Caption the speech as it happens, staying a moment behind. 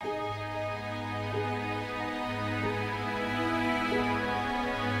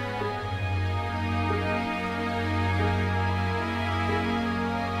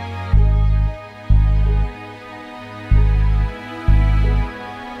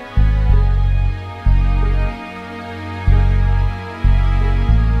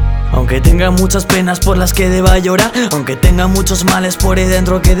Aunque tenga muchas penas por las que deba llorar, aunque tenga muchos males por ahí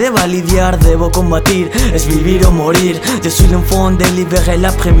dentro que deba lidiar, debo combatir, es vivir o morir. Je suis l'enfant de libérer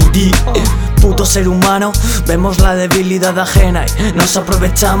l'après-midi. Puto ser humano, vemos la debilidad ajena y nos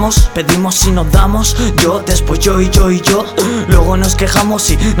aprovechamos, pedimos y nos damos, yo, después yo y yo y yo. Luego nos quejamos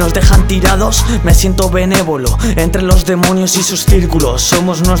y nos dejan tirados. Me siento benévolo entre los demonios y sus círculos.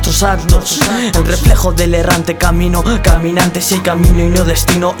 Somos nuestros actos, el reflejo del errante camino. Caminante si hay camino y no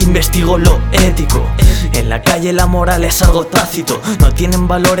destino, investigo lo ético. En la calle la moral es algo tácito, no tienen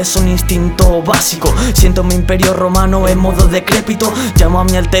valores, un instinto básico. Siento mi imperio romano en modo decrépito. Llamo a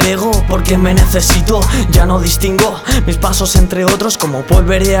mi alter ego porque me necesito. Ya no distingo mis pasos entre otros, como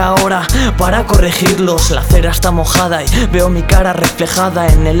volveré ahora para corregirlos. La acera está mojada y veo mi cara reflejada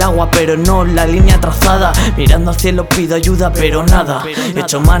en el agua, pero no la línea trazada. Mirando al cielo pido ayuda, pero nada.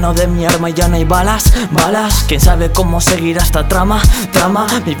 Echo mano de mi arma y ya no hay balas. Quién sabe cómo seguirá esta trama.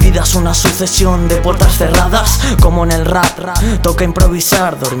 Mi vida es una sucesión de puertas cerradas, como en el rap. Toca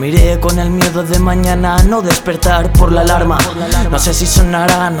improvisar, dormiré con el miedo de mañana no despertar por la alarma. No sé si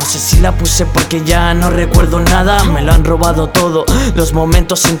sonará, no sé si la puse porque ya no recuerdo nada. Me lo han robado todo, los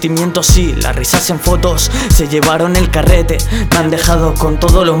momentos, sentimientos y las risas en fotos. Se llevaron el carrete, me han dejado con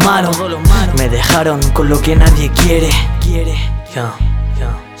todo lo malo. Me dejaron con lo que nadie quiere. Ya,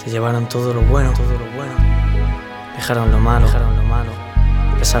 se llevaron todo lo bueno. Dejaron lo malo.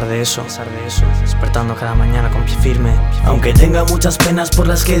 A pesar de eso, despertando cada mañana con pie firme. Aunque tenga muchas penas por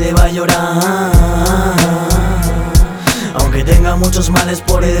las que deba llorar, aunque tenga muchos males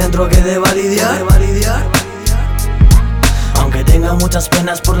por ahí dentro que deba lidiar, aunque tenga muchas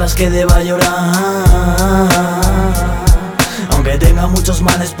penas por las que deba llorar, aunque tenga muchos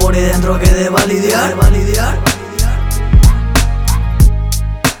males por ahí dentro que deba lidiar.